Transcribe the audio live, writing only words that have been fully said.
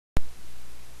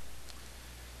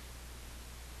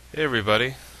Hey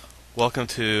everybody, welcome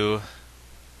to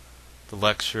the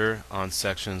lecture on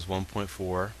sections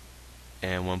 1.4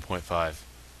 and 1.5.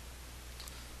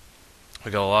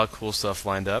 We got a lot of cool stuff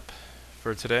lined up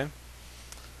for today,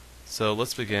 so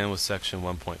let's begin with section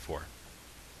 1.4.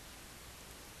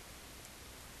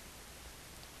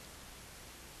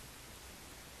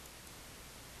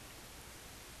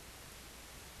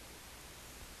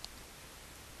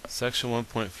 Section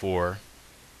 1.4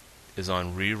 is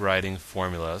on rewriting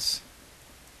formulas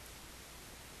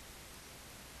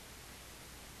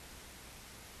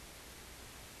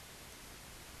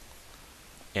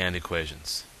and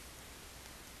equations.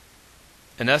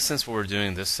 In essence, what we're doing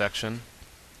in this section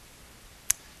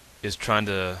is trying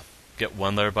to get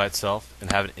one letter by itself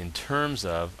and have it in terms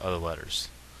of other letters.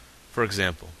 For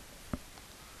example,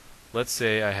 let's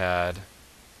say I had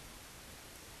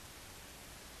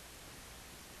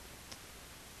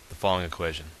the following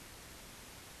equation.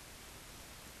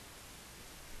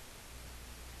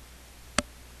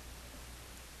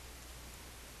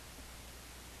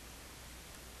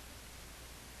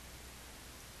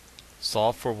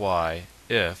 Solve for y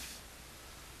if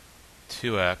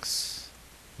 2x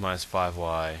minus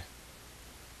 5y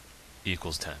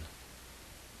equals 10.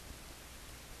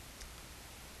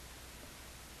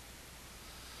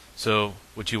 So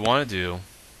what you want to do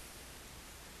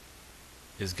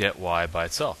is get y by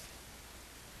itself.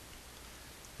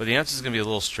 But the answer is going to be a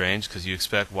little strange because you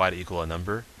expect y to equal a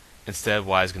number. Instead,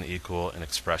 y is going to equal an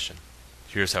expression.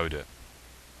 Here's how we do it.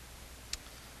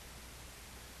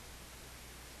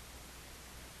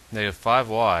 Negative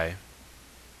 5y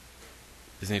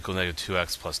is equal to negative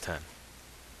 2x plus 10.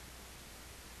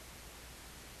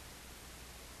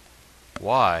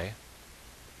 Y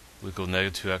will equal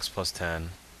negative 2x plus 10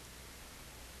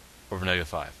 over negative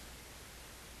 5.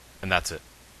 And that's it.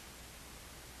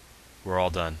 We're all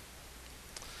done.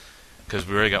 Because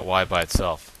we already got y by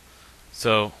itself.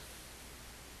 So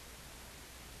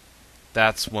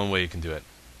that's one way you can do it.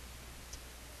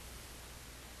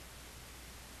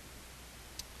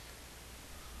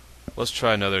 Let's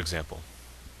try another example.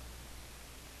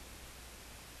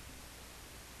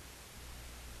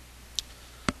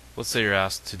 Let's say you're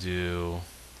asked to do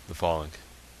the following.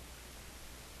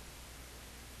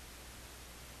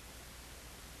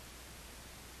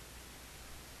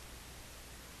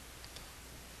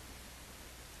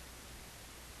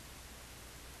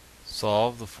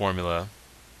 Solve the formula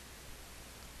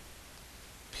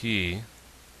P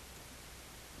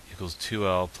equals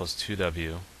 2L plus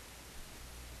 2W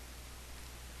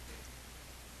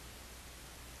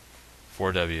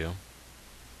 4W,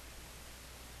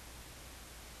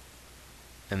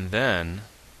 and then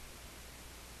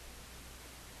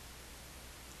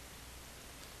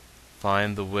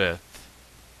find the width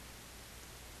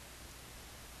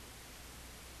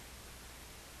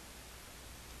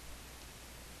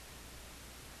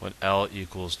when L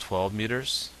equals 12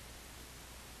 meters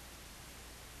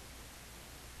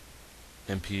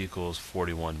and P equals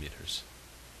 41 meters.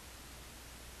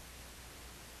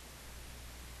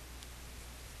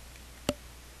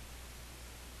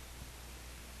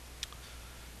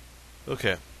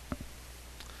 Okay,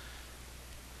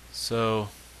 so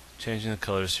changing the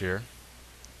colors here.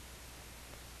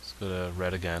 Let's go to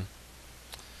red again.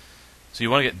 So you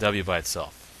want to get W by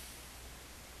itself.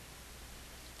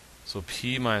 So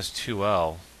P minus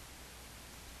 2L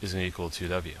is going to equal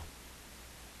 2W.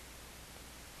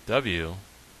 W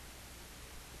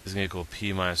is going to equal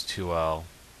P minus 2L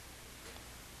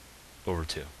over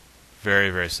 2. Very,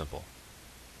 very simple.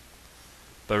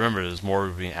 But remember, there's more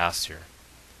we're being asked here.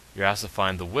 You're asked to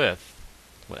find the width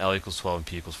when L equals 12 and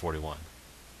P equals 41.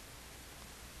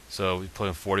 So we put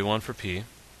in 41 for P,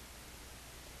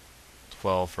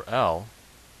 12 for L,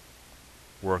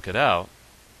 work it out.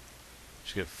 You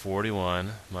should get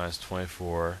 41 minus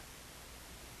 24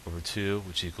 over 2,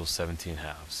 which equals 17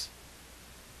 halves.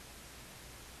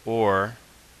 Or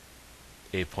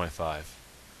 8.5.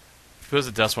 If it was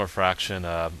a decimal fraction,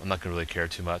 I'm not going to really care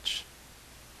too much.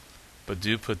 But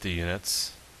do put the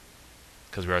units,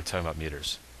 because we are talking about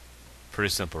meters. Pretty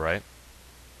simple, right?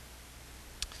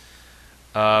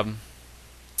 I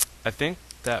think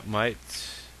that might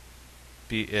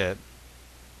be it.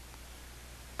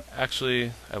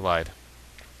 Actually, I lied.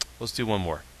 Let's do one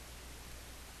more.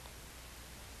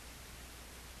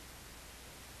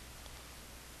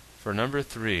 For number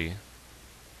 3,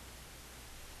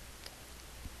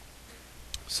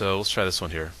 so let's try this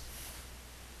one here.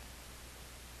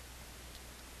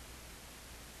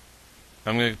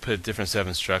 I'm going to put a different set of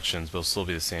instructions, but it'll still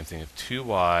be the same thing. If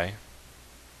 2y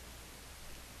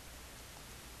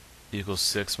equals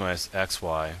 6 minus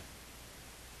xy,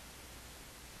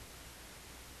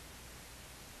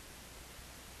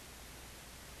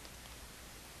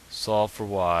 solve for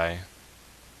y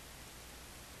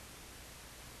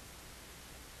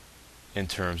in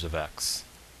terms of x.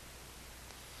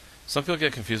 Some people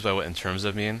get confused by what in terms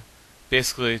of mean.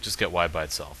 Basically, just get y by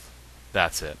itself.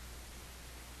 That's it.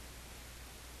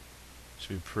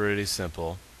 Should be pretty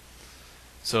simple.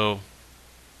 So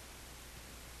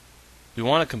we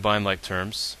want to combine like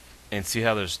terms and see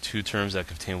how there's two terms that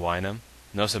contain y in them.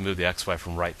 Notice I moved the xy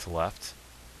from right to left.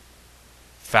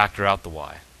 Factor out the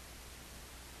y.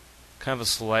 Kind of a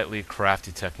slightly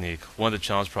crafty technique. One of the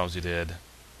challenge problems we did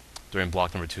during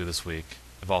block number 2 this week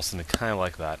involves something kind of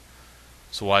like that.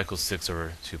 So y equals 6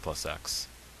 over 2 plus x.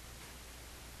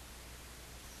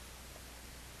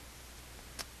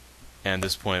 And at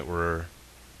this point we're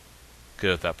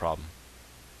good at that problem.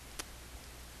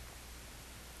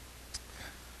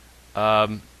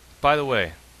 By the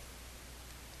way,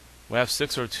 we have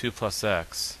 6 over 2 plus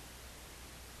x.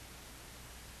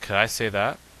 Could I say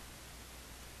that?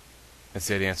 And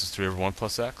say the answer is 3 over 1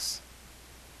 plus x?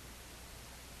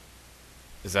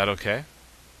 Is that okay?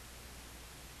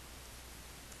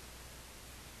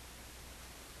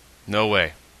 No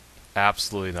way.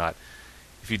 Absolutely not.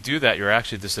 If you do that, you're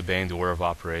actually disobeying the order of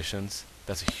operations.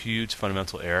 That's a huge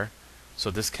fundamental error.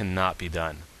 So this cannot be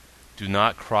done. Do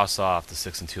not cross off the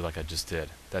 6 and 2 like I just did.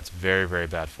 That's very, very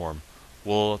bad form.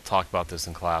 We'll talk about this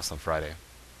in class on Friday.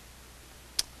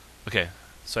 Okay,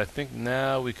 so I think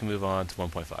now we can move on to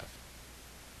 1.5.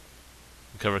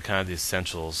 We covered kind of the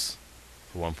essentials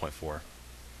for 1.4.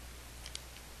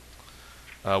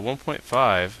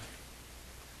 1.5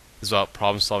 is about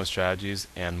problem-solving strategies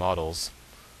and models.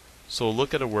 So we'll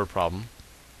look at a word problem,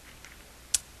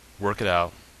 work it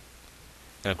out,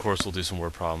 and of course we'll do some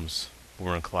word problems when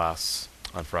we're in class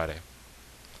on Friday.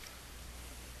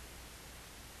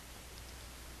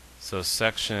 So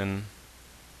section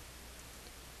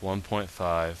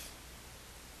 1.5,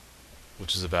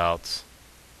 which is about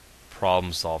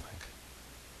problem solving.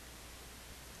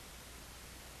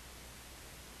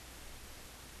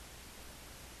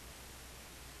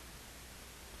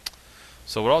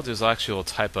 So what I'll do is I'll actually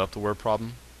type up the word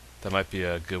problem. That might be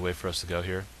a good way for us to go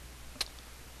here.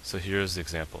 So here's the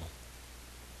example.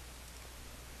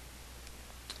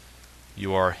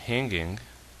 You are hanging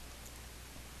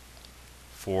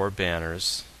 4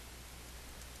 banners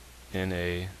in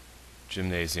a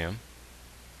gymnasium.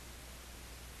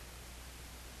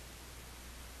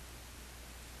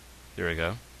 There we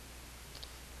go.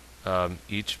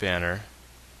 Each banner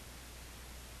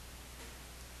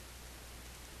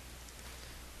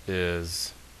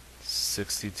is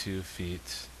 62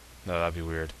 feet, no, that'd be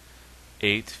weird,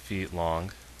 8 feet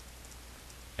long,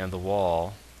 and the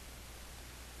wall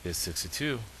is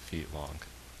 62 feet long.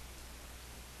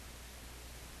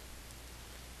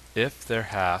 If there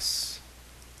has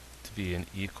to be an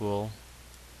equal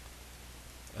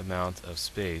amount of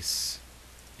space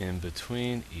in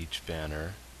between each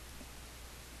banner,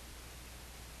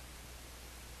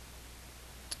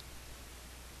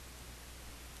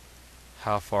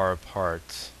 how far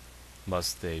apart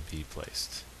must they be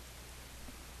placed?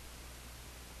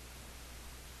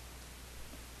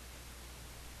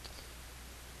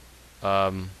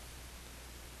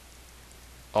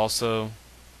 Also,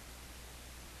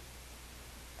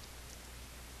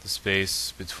 the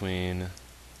space between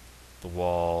the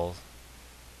wall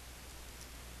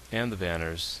and the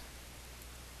banners,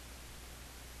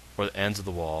 or the ends of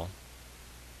the wall,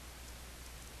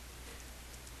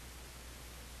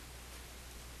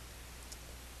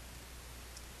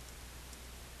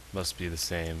 must be the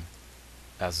same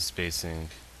as the spacing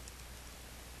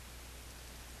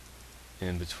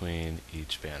in between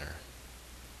each banner.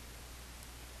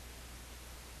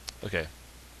 Okay.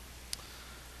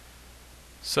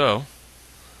 So,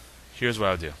 here's what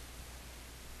I would do.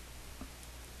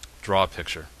 Draw a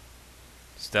picture.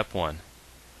 Step 1.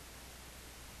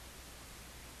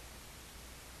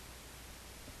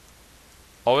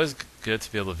 Always good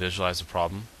to be able to visualize a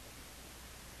problem.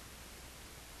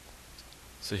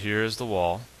 So here's the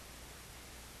wall.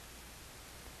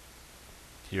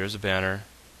 Here's a banner.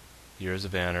 Here's a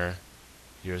banner.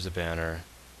 Here's a banner.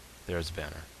 There's a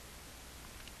banner.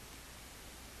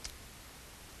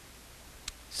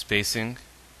 Spacing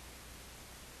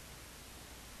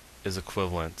is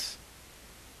equivalent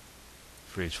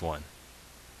for each one.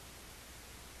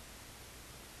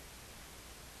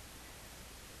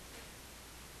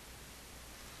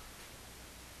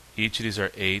 Each of these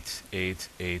are 8, 8,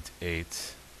 8,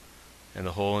 8, and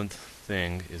the whole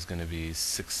thing is going to be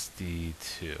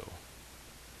 62.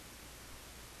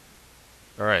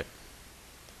 Alright,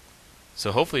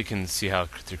 so hopefully you can see how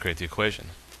to create the equation.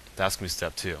 That's going to be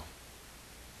step 2.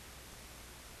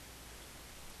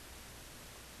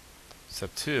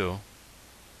 Step 2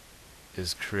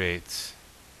 is create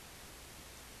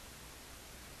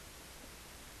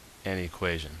an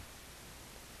equation,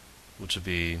 which would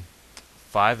be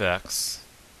 5x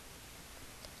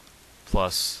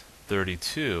plus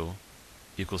 32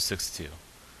 equals 62.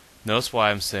 Notice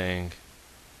why I'm saying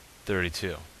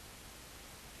 32.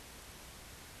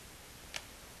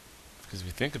 Because if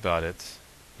you think about it,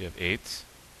 you have 8,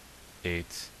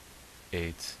 8,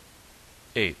 8,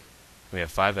 8. We have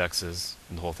 5 x's,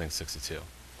 and the whole thing's 62.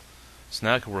 So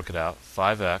now I can work it out.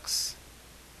 5x,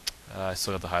 I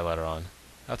still got the highlighter on.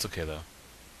 That's okay though.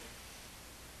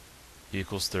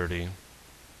 Equals 30.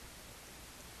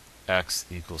 X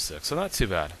equals 6. So not too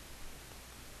bad.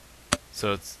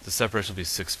 So the separation will be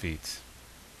 6 feet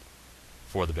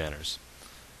for the banners.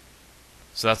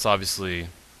 So that's obviously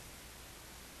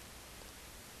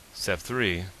step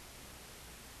 3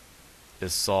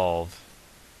 is solve.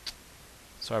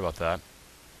 Sorry about that.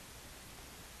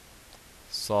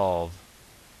 Solve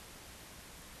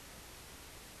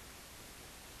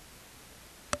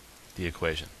the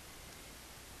equation.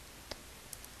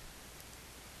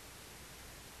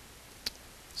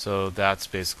 So that's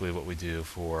basically what we do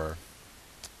for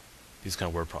these kind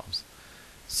of word problems.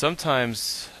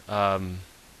 Sometimes you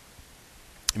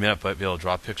may not be able to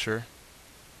draw a picture.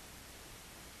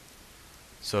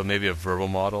 So maybe a verbal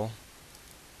model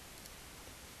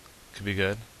could be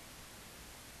good.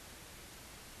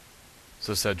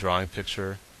 So instead of drawing a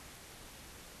picture,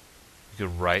 you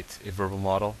could write a verbal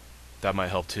model. That might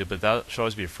help too, but that should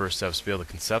always be your first step, to be able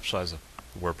to conceptualize a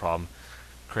word problem,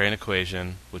 create an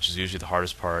equation, which is usually the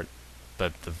hardest part,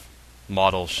 but the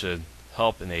model should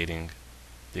help in aiding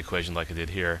the equation like I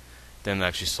did here, then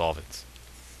actually solve it.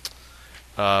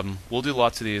 We'll do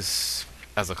lots of these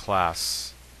as a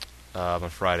class on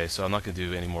Friday, so I'm not going to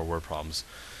do any more word problems.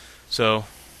 So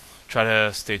try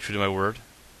to stay true to my word,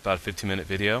 about a 15-minute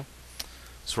video.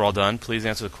 So we're all done. Please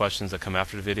answer the questions that come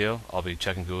after the video. I'll be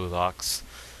checking Google Docs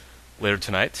later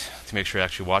tonight to make sure you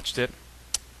actually watched it.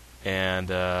 And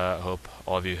I hope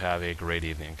all of you have a great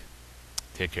evening.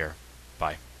 Take care.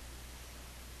 Bye.